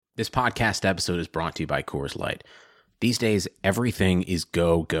This podcast episode is brought to you by Coors Light. These days, everything is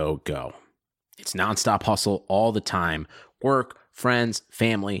go, go, go. It's nonstop hustle all the time. Work, friends,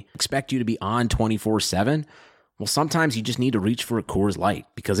 family expect you to be on 24/7. Well, sometimes you just need to reach for a Coors Light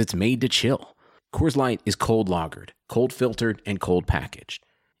because it's made to chill. Coors Light is cold lagered, cold filtered, and cold packaged.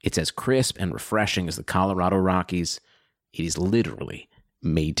 It's as crisp and refreshing as the Colorado Rockies. It is literally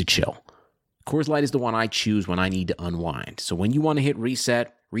made to chill. Coors Light is the one I choose when I need to unwind. So when you want to hit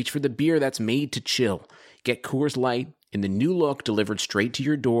reset, reach for the beer that's made to chill. Get Coors Light in the new look delivered straight to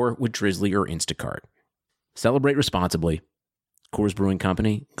your door with Drizzly or Instacart. Celebrate responsibly. Coors Brewing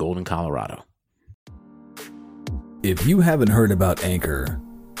Company, Golden, Colorado. If you haven't heard about Anchor,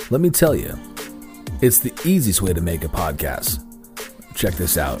 let me tell you, it's the easiest way to make a podcast. Check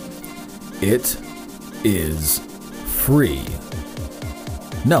this out. It is free.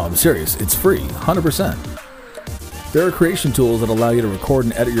 No, I'm serious. It's free, 100%. There are creation tools that allow you to record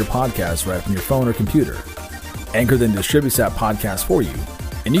and edit your podcast right from your phone or computer. Anchor then distributes that podcast for you,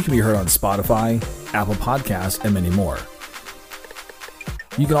 and you can be heard on Spotify, Apple Podcasts, and many more.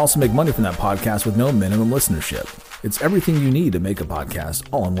 You can also make money from that podcast with no minimum listenership. It's everything you need to make a podcast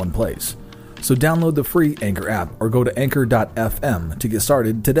all in one place. So download the free Anchor app or go to anchor.fm to get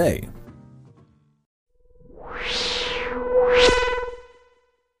started today.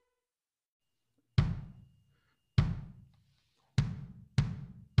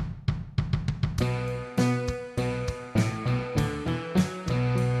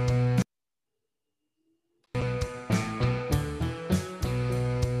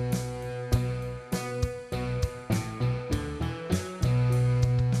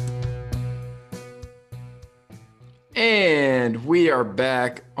 And we are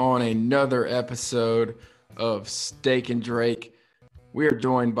back on another episode of Steak and Drake. We are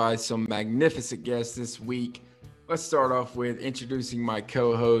joined by some magnificent guests this week. Let's start off with introducing my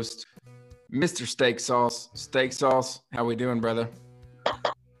co-host, Mr. Steak Sauce. Steak Sauce, how we doing, brother?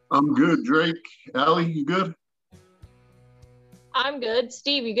 I'm good, Drake. Allie, you good? I'm good.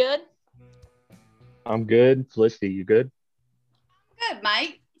 Steve, you good? I'm good. Felicity, you good? Good,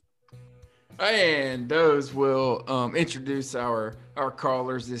 mate. And those will introduce our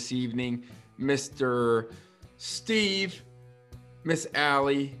callers this evening. Mr. Steve, Miss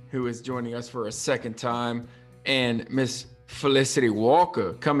Allie, who is joining us for a second time, and Miss Felicity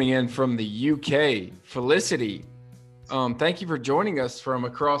Walker coming in from the UK. Felicity, thank you for joining us from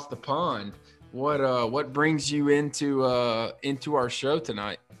across the pond. What brings you into our show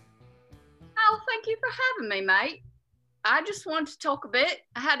tonight? Oh, thank you for having me, mate. I just wanted to talk a bit.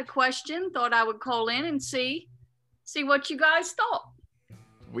 I had a question, thought I would call in and see what you guys thought.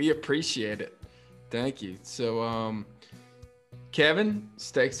 We appreciate it. Thank you. So, Kevin,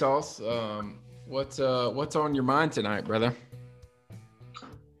 Steak Sauce, what's on your mind tonight, brother?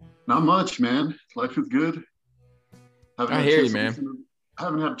 Not much, man. Life is good. I hear you, man. I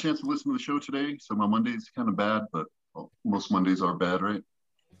haven't had a chance to listen to the show today, so my Monday's kind of bad, but most Mondays are bad, right?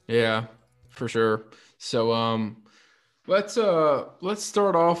 Yeah, for sure. So, let's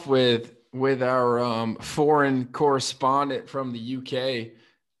start off with our foreign correspondent from the UK,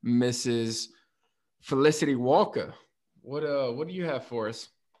 Mrs. Felicity Walker. What do you have for us?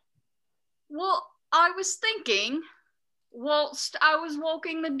 Well, I was thinking whilst I was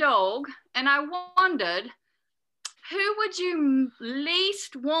walking the dog, and I wondered, who would you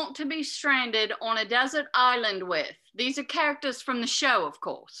least want to be stranded on a desert island with? These are characters from the show, of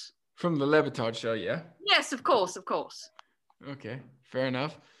course. From the Levitard show, yeah? Yes, of course. Okay, fair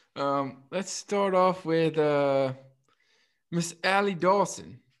enough. Let's start off with Miss Allie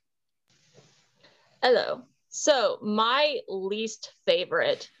Dawson. Hello. So my least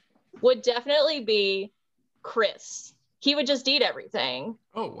favorite would definitely be Chris. He would just eat everything.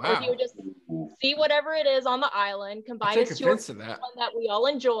 Oh, wow. Or he would just see whatever it is on the island, combine I it take to offense to that. one that we all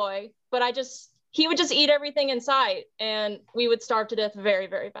enjoy. But he would just eat everything in sight, and we would starve to death very,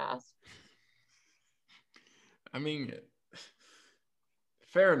 very fast. I mean,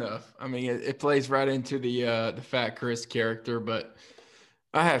 fair enough. I mean, it plays right into the Fat Chris character, but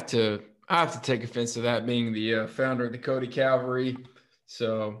I have to take offense to that, being the founder of the Cody Cavalry.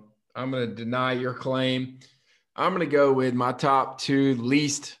 So I'm going to deny your claim. I'm going to go with my top two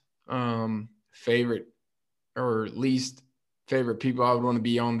least favorite people I would want to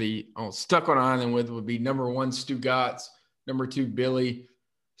be stuck on an island with would be number one, Stu Gatz, number two, Billy.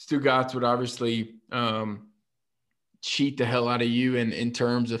 Stu Gatz would obviously cheat the hell out of you in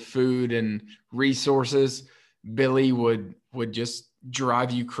terms of food and resources. Billy would just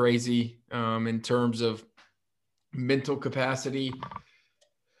drive you crazy in terms of mental capacity.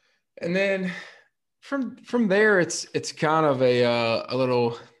 And then from there, it's kind of a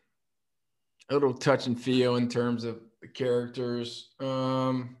little a little touch and feel in terms of the characters.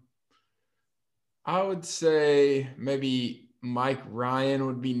 I would say maybe Mike Ryan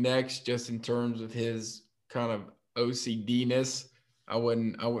would be next, just in terms of his kind of OCD-ness. I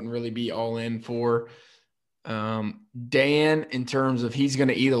wouldn't really be all in for. Dan, in terms of he's going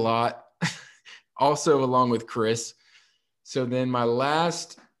to eat a lot, also along with Chris. So then my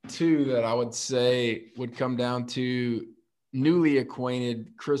last two that I would say would come down to newly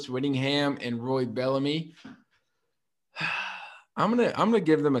acquainted Chris Whittingham and Roy Bellamy. I'm gonna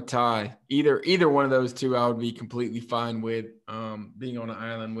give them a tie. Either one of those two, I would be completely fine with being on an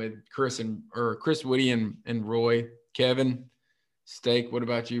island with Chris Whitty and Roy. Kevin, Steak, what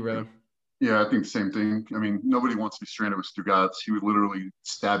about you, brother? Yeah, I think the same thing. I mean, nobody wants to be stranded with Stugatz. He would literally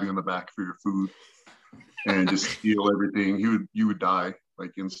stab you in the back for your food and just steal everything. You would die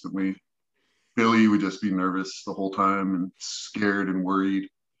like instantly. Billy would just be nervous the whole time and scared and worried.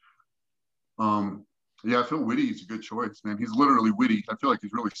 Yeah, I feel Whitty's a good choice, man. He's literally witty. I feel like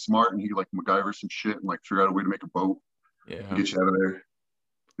he's really smart and he like MacGyver some shit and like figure out a way to make a boat and get you out of there.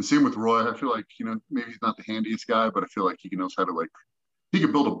 The same with Roy. I feel like, maybe he's not the handiest guy, but I feel like he knows how to he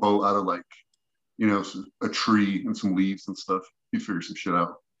could build a boat out of a tree and some leaves and stuff. He'd figure some shit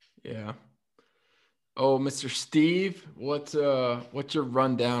out. Yeah. Oh, Mr. Steve, what's your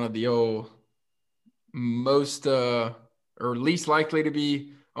rundown of the old most or least likely to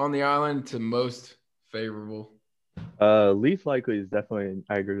be on the island to most favorable? Least likely is definitely,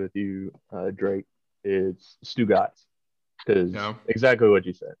 I agree with you, Drake. It's Stugatz, because exactly what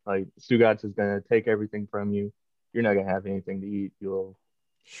you said. Like, Stugatz is gonna take everything from you. You're not gonna have anything to eat. You'll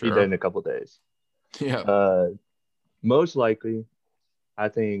be dead in a couple of days. Yeah. Most likely, I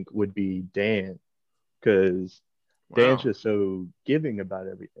think, would be Dan, because Dan's just so giving about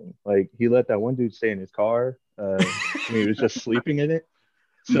everything. Like, he let that one dude stay in his car. He was just sleeping in it.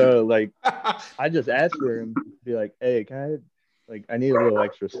 So, I just asked for him to be like, hey, I need a little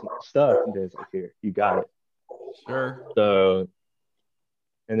extra stuff. And Dan's like, here, you got it. Sure. So,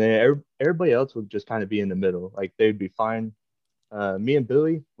 and then everybody else would just kind of be in the middle. Like, they'd be fine. Me and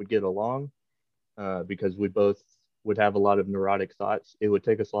Billy would get along because we both would have a lot of neurotic thoughts. It would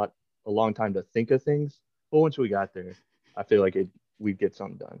take us a long time to think of things. But once we got there, I feel like we'd get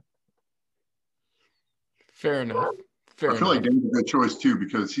something done. Fair enough. I feel like Dan's a good choice too,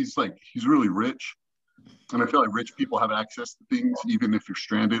 because he's really rich. And I feel like rich people have access to things, even if you're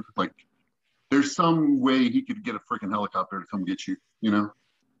stranded. Like, there's some way he could get a freaking helicopter to come get you,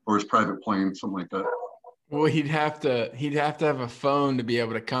 or his private plane, something like that. Well, he'd have to have a phone to be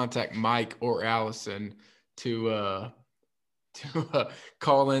able to contact Mike or Allison to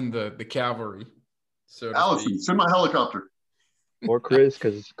call in the cavalry. So Allison, send my helicopter. Or Chris,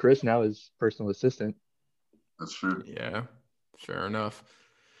 because Chris now is personal assistant. That's true. Yeah, fair enough.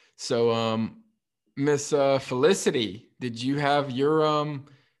 So, Miss Felicity, did you have your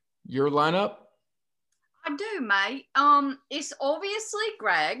lineup? I do, mate. It's obviously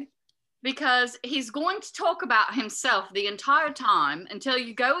Greg, because he's going to talk about himself the entire time until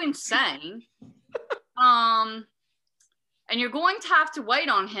you go insane. And you're going to have to wait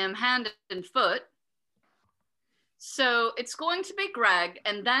on him hand and foot. So it's going to be Greg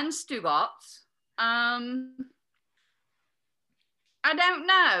and then Stugatz. I don't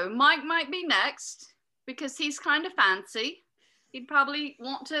know. Mike might be next because he's kind of fancy. He'd probably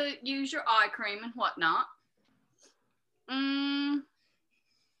want to use your eye cream and whatnot. I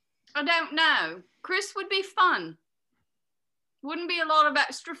don't know. Chris would be fun. Wouldn't be a lot of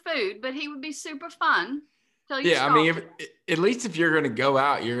extra food, but he would be super fun. Yeah, I mean, at least if you're going to go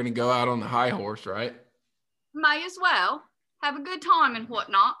out, you're going to go out on the high horse, right? May as well. Have a good time and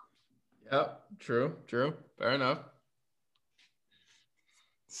whatnot. Yep, true. Fair enough.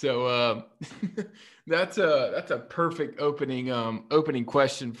 So that's a perfect opening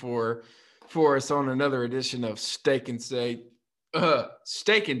question for us on another edition of Steak and Drake.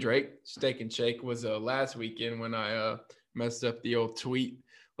 Steak and Shake was last weekend when I messed up the old tweet.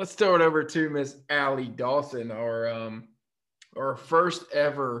 Let's throw it over to Miss Allie Dawson, our first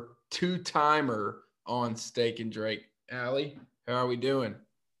ever two-timer on Steak and Drake. Allie, how are we doing?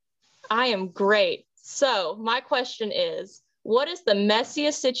 I am great. So my question is, what is the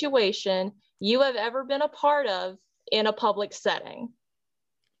messiest situation you have ever been a part of in a public setting?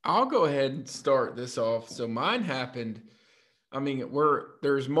 I'll go ahead and start this off. So mine happened. I mean,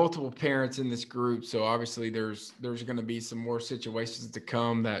 there's multiple parents in this group, so obviously there's going to be some more situations to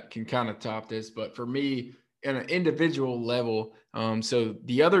come that can kind of top this. But for me, in an individual level, so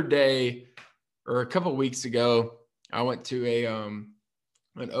the other day or a couple of weeks ago, I went to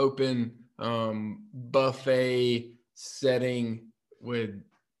an open buffet setting with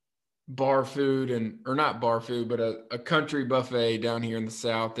bar food or not bar food, but a country buffet down here in the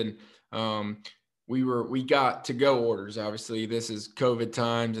South. And we got to go orders. Obviously this is COVID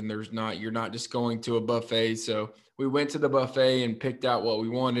times and you're not just going to a buffet. So we went to the buffet and picked out what we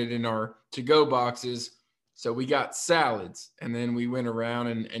wanted in our to go boxes. So we got salads, and then we went around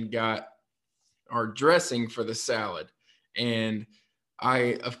and got our dressing for the salad. And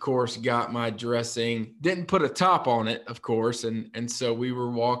I, of course, got my dressing, didn't put a top on it, of course. And so we were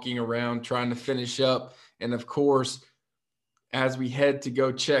walking around trying to finish up. And of course, as we head to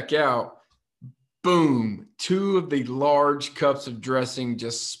go check out, boom, 2 of the large cups of dressing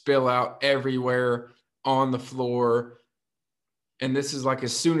just spill out everywhere on the floor. And this is like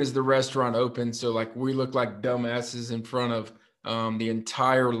as soon as the restaurant opened. So like we look like dumbasses in front of the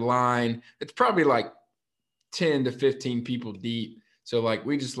entire line. It's probably like 10 to 15 people deep. So like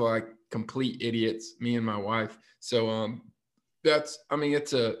we just like complete idiots, me and my wife. So it's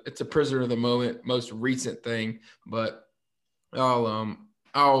a prisoner of the moment, most recent thing, but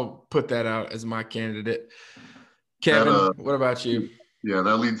I'll put that out as my candidate. Kevin, what about you? Yeah,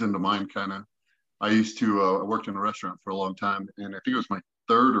 that leads into mine kind of. I used to I worked in a restaurant for a long time, and I think it was my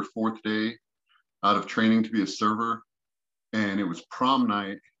 3rd or 4th day out of training to be a server, and it was prom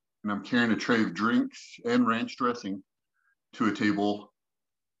night, and I'm carrying a tray of drinks and ranch dressing to a table.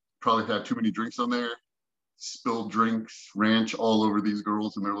 Probably had too many drinks on there, spilled drinks, ranch all over these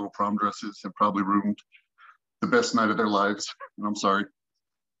girls in their little prom dresses, and probably ruined the best night of their lives. And I'm sorry.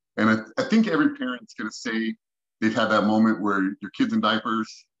 And I think every parent's going to say they've had that moment where your kid's in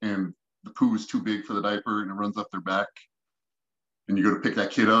diapers and the poo is too big for the diaper and it runs up their back. And you go to pick that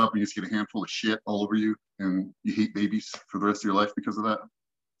kid up and you just get a handful of shit all over you, and you hate babies for the rest of your life because of that.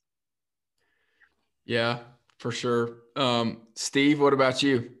 Yeah, for sure. Steve, what about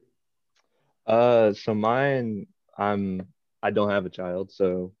you? So mine, I don't have a child,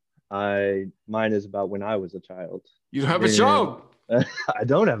 so mine is about when I was a child. You don't have a child? I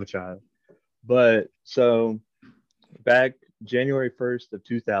don't have a child. But so back January 1st of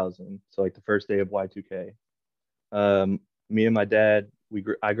 2000, so like the first day of Y2K, me and my dad,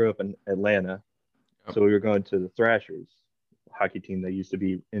 I grew up in Atlanta. Yep. So we were going to the Thrashers hockey team that used to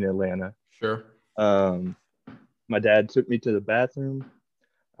be in Atlanta. Sure. My dad took me to the bathroom.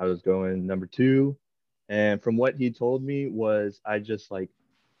 I was going number 2. And from what he told me was I just like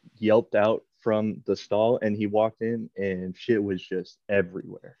yelped out from the stall, and he walked in and shit was just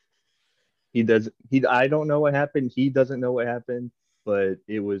everywhere. I don't know what happened. He doesn't know what happened, but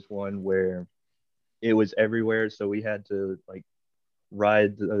it was one where it was everywhere. So we had to like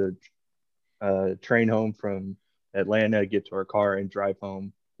ride the train home from Atlanta, get to our car, and drive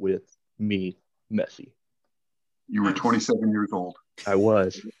home with me messy. You were 27 years old. I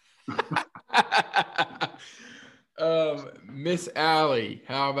was. Miss Allie,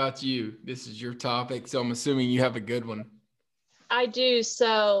 how about you? This is your topic, so I'm assuming you have a good one. I do.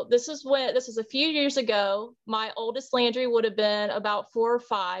 So this was a few years ago. My oldest Landry would have been about 4 or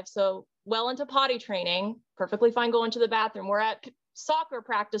 5. So well into potty training, perfectly fine going to the bathroom. We're at soccer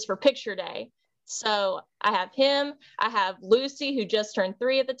practice for picture day. So I have him, I have Lucy, who just turned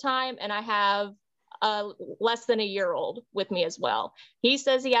 3 at the time, and I have less than a year old with me as well. He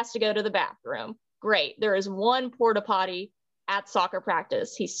says he has to go to the bathroom. Great. There is one porta potty at soccer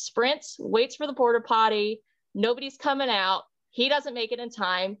practice. He sprints, waits for the porta potty. Nobody's coming out. He doesn't make it in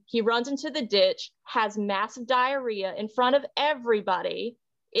time. He runs into the ditch, has massive diarrhea in front of everybody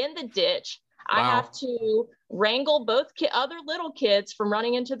in the ditch. Wow. I have to wrangle both other little kids from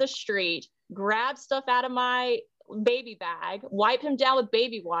running into the street, grab stuff out of my baby bag, wipe him down with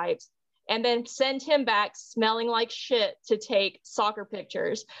baby wipes, and then send him back smelling like shit to take soccer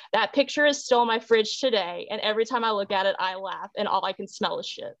pictures. That picture is still in my fridge today, and every time I look at it, I laugh, and all I can smell is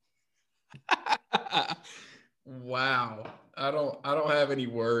shit. Wow. I don't have any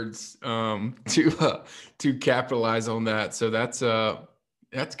words to capitalize on that. So that's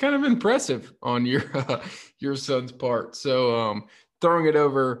kind of impressive on your son's part. So throwing it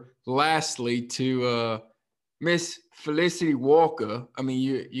over lastly to Miss Felicity Walker. I mean,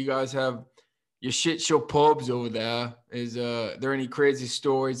 you guys have your shit show pubs over there. Is there any crazy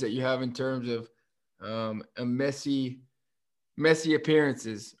stories that you have in terms of a messy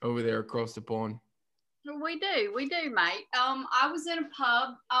appearances over there across the pond? We do, mate. I was in a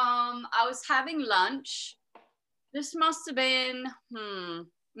pub. I was having lunch. This must have been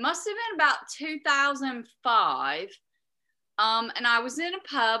about 2005. And I was in a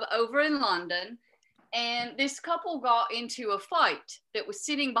pub over in London, and this couple got into a fight that was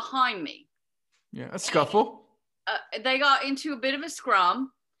sitting behind me. Yeah, a scuffle. They got into a bit of a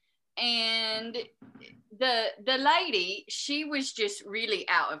scrum, and the lady, she was just really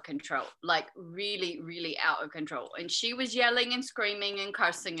out of control, like really, really out of control. And she was yelling and screaming and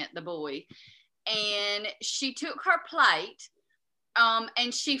cursing at the boy. And she took her plate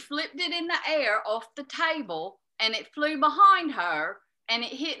and she flipped it in the air off the table, and it flew behind her and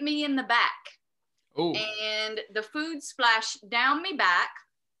it hit me in the back. Ooh. And the food splashed down me back,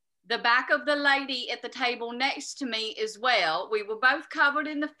 the back of the lady at the table next to me as well. We were both covered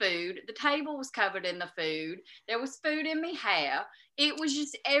in the food. The table was covered in the food. There was food in my hair. It was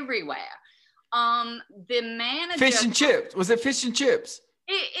just everywhere. The manager— Fish and chips. Was it fish and chips?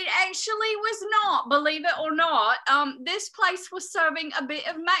 It actually was not, believe it or not. This place was serving a bit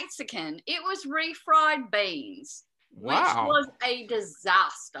of Mexican. It was refried beans, wow, which was a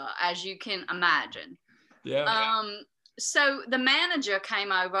disaster, as you can imagine. Yeah. So the manager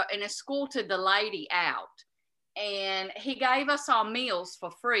came over and escorted the lady out, and he gave us our meals for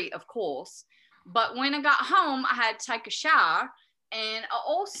free, of course. But when I got home, I had to take a shower, and I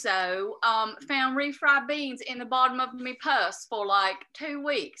also found refried beans in the bottom of my purse for like 2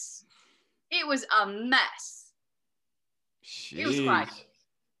 weeks. It was a mess. Jeez. It was crazy.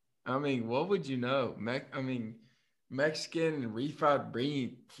 I mean, what would you know? Mexican and refried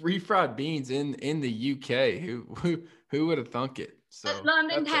beans in the UK. Who would have thunk it? So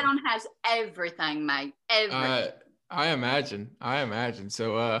London town has everything, mate. Everything. I imagine.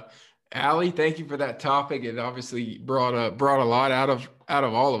 So, Allie, thank you for that topic. It obviously brought a lot out of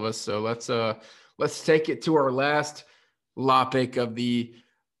all of us. So let's take it to our last topic of the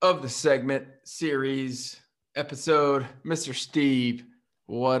segment series episode. Mr. Steve,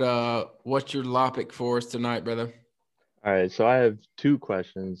 what's your topic for us tonight, brother? All right, so I have 2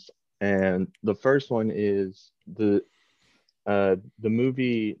 questions, and the first one is the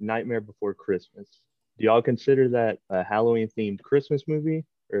movie Nightmare Before Christmas. Do y'all consider that a Halloween-themed Christmas movie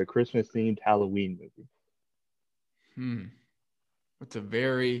or a Christmas-themed Halloween movie? That's a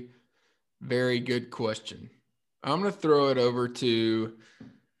very, very good question. I'm gonna throw it over to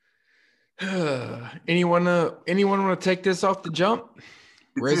anyone. Anyone want to take this off the jump?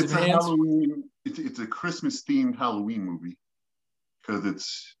 Raise your hands. It's a Christmas-themed Halloween movie because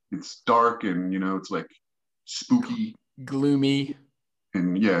it's dark and it's like spooky, gloomy,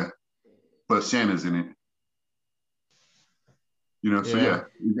 and but Santa's in it. So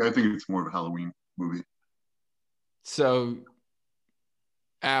I think it's more of a Halloween movie. So,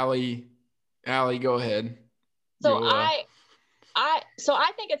 Allie, go ahead. So I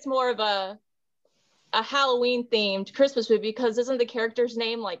think it's more of a Halloween themed Christmas movie because isn't the character's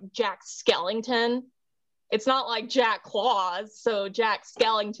name like Jack Skellington? It's not like Jack Claus, so Jack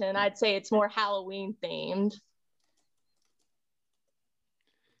Skellington. I'd say it's more Halloween themed.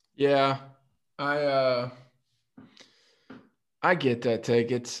 Yeah, I get that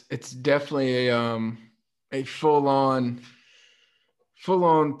take. It's definitely a full on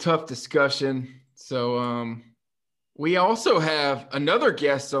tough discussion. So we also have another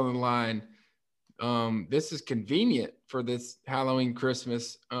guest on the line. This is convenient for this Halloween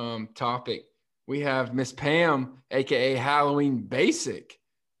Christmas topic. We have Miss Pam, aka Halloween Basic.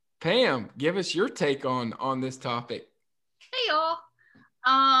 Pam, give us your take on this topic. Hey y'all.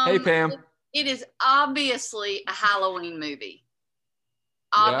 Hey Pam. It is obviously a Halloween movie.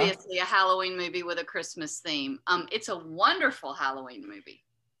 Obviously a Halloween movie with a Christmas theme. It's a wonderful Halloween movie.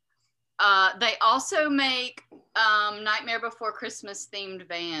 They also make Nightmare Before Christmas themed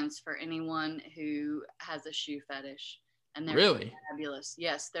vans for anyone who has a shoe fetish. And they're really fabulous.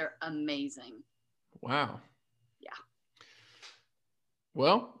 Yes, they're amazing. Wow. Yeah.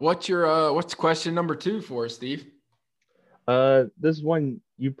 Well, what's question number 2 for us, Steve? This one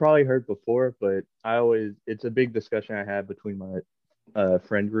you probably heard before, but it's a big discussion I have between my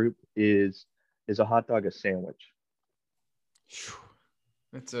friend group is a hot dog a sandwich?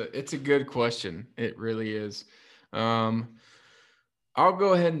 It's a good question. It really is. I'll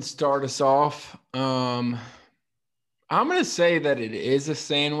go ahead and start us off. I'm going to say that it is a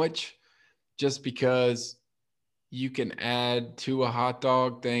sandwich just because you can add to a hot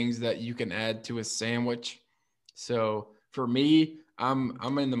dog things that you can add to a sandwich. So for me,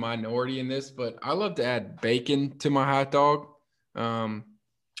 I'm in the minority in this, but I love to add bacon to my hot dog.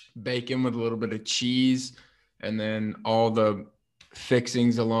 Bacon with a little bit of cheese and then all the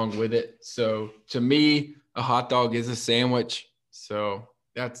fixings along with it. So to me, a hot dog is a sandwich. So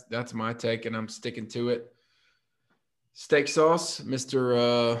that's my take, and I'm sticking to it. Steak sauce,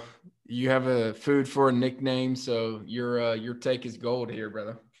 Mr. You have a food for a nickname, so your take is gold here,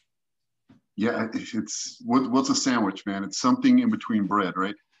 brother. Yeah, what's a sandwich, man? It's something in between bread,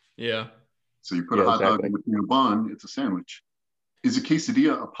 right? Yeah. So you put a hot dog in between a bun, it's a sandwich. Is a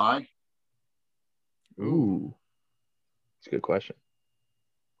quesadilla a pie? Ooh. It's a good question.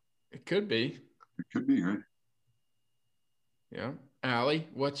 It could be. It could be, right? Yeah. Allie,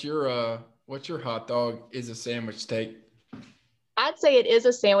 what's your hot dog is a sandwich take? I'd say it is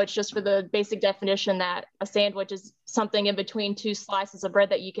a sandwich just for the basic definition that a sandwich is something in between two slices of bread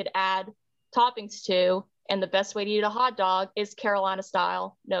that you could add toppings to. And the best way to eat a hot dog is Carolina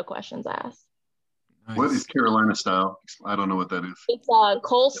style, no questions asked. Nice. What is Carolina style? I don't know what that is. It's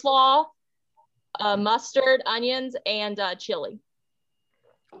coleslaw, mustard, onions, and chili.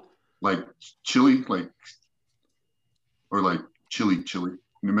 Like chili, or like chili,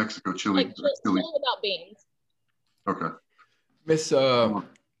 New Mexico chili. Like chili without beans. Okay.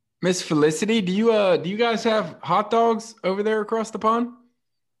 Miss Felicity, do you guys have hot dogs over there across the pond?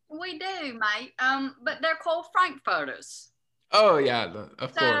 We do, mate. But they're called frankfurters. Oh yeah,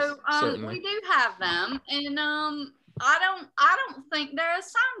 of course. We do have them, and I don't think they're a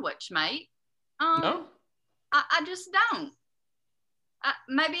sandwich, mate. No, I just don't.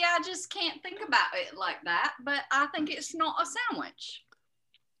 Maybe I just can't think about it like that, but I think it's not a sandwich.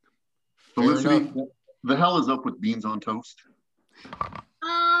 Felicity, the hell is up with beans on toast?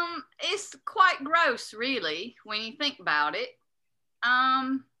 It's quite gross, really, when you think about it.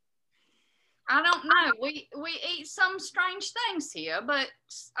 I don't know. We eat some strange things here, but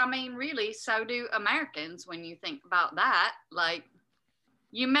I mean, really, so do Americans when you think about that. Like,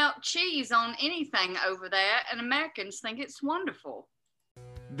 you melt cheese on anything over there, and Americans think it's wonderful.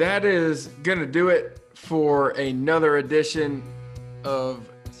 That is gonna do it for another edition of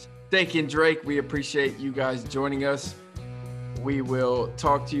Steak and Drake. We appreciate you guys joining us. We will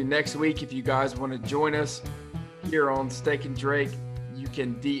talk to you next week. If you guys want to join us here on Steak and Drake, you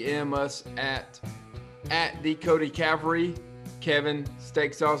can DM us at the Cody Cavalry. Kevin,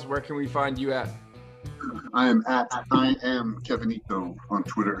 Steak Sauce, where can we find you at? I am Kevinito on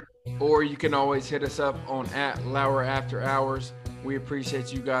Twitter. Or you can always hit us up on at Lauer After Hours. We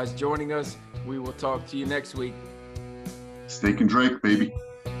appreciate you guys joining us. We will talk to you next week. Steak and Drake, baby.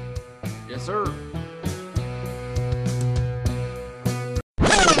 Yes, sir.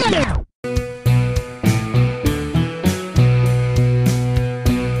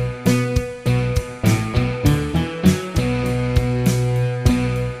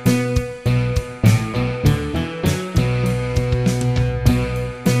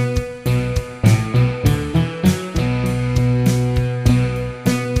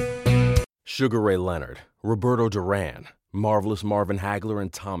 Sugar Ray Leonard, Roberto Duran, Marvelous Marvin Hagler,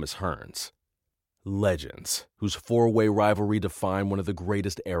 and Thomas Hearns. Legends, whose four-way rivalry defined one of the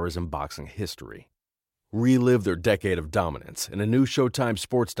greatest eras in boxing history. Relive their decade of dominance in a new Showtime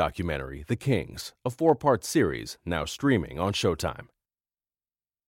sports documentary, The Kings, a 4-part series now streaming on Showtime.